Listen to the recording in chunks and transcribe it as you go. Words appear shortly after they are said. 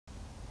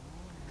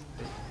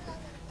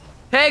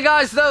Hey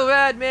guys, the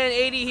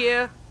Radman80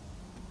 here,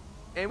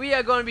 and we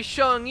are going to be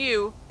showing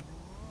you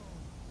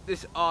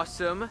this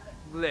awesome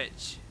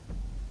glitch.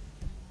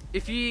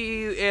 If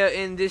you are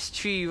in this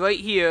tree right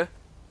here,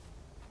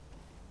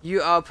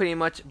 you are pretty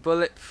much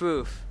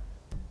bulletproof.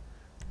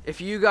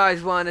 If you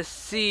guys want to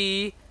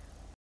see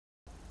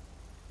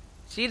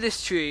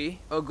this tree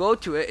or go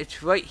to it,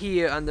 it's right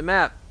here on the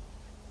map.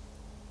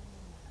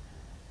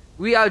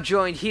 We are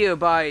joined here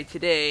by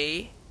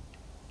today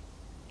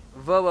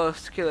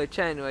Vobos Killer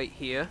 10 right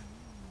here,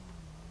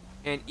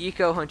 and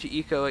Eco Hunter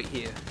Eco right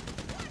here.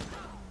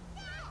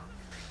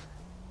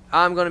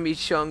 I'm gonna be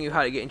showing you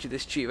how to get into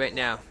this tree right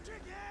now.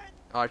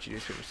 All you do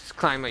is just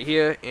climb right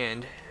here,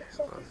 and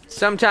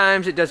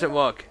sometimes it doesn't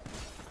work.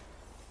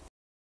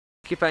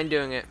 Keep on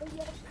doing it.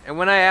 And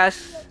when I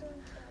ask,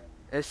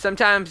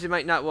 sometimes it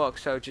might not work,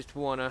 so just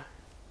wanna.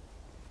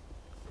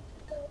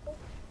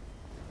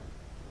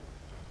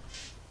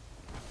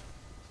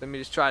 Let me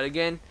just try it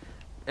again.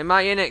 Am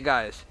I in it,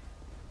 guys?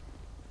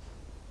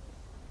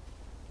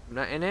 I'm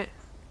not in it.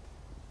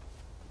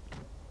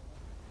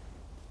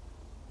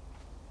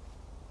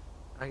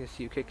 I can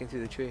see you kicking through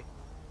the tree.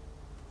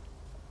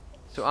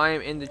 So I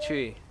am in the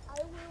tree.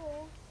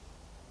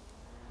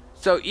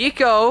 So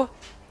Eco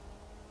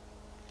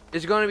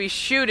is going to be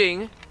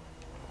shooting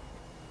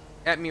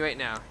at me right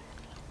now.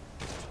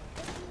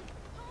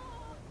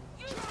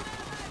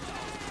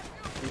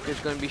 Eco's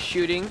going to be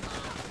shooting,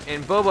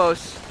 and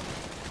Bobos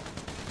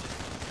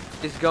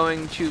is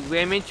going to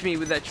ram into me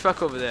with that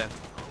truck over there.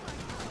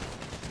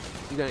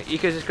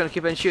 Eco's just gonna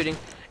keep on shooting.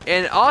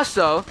 And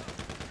also,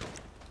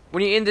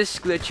 when you're in this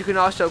glitch, you can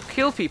also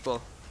kill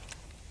people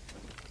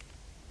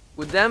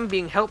with them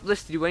being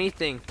helpless to do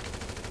anything.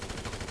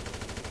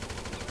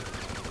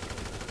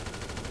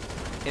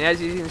 And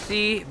as you can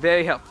see,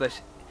 very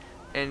helpless.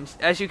 And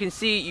as you can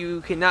see,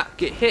 you cannot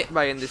get hit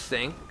by this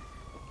thing.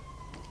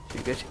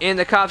 And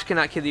the cops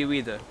cannot kill you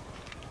either.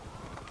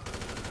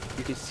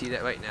 You can see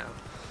that right now.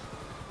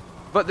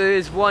 But there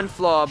is one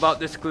flaw about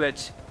this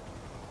glitch.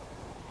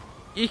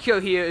 Eco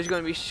here is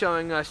going to be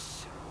showing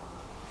us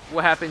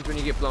what happens when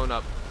you get blown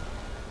up.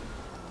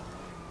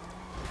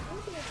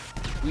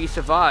 We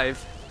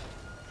survive.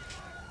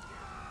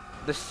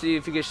 Let's see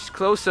if he gets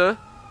closer.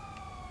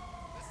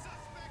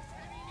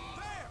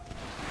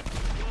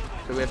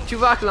 So we have 2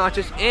 rocket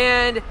launchers,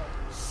 and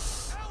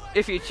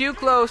if you're too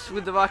close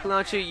with the rocket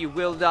launcher, you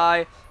will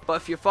die. But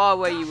if you're far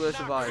away, you will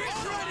survive.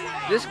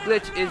 This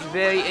glitch is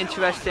very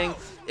interesting.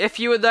 If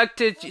you would like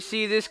to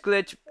see this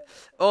glitch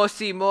or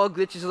see more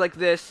glitches like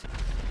this,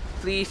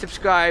 please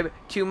subscribe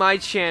to my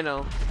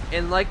channel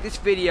and like this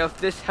video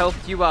if this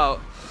helped you out.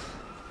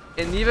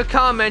 And leave a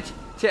comment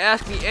to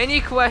ask me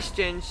any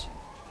questions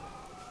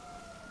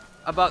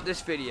about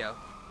this video.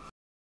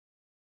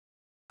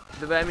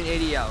 The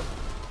Radman80 out.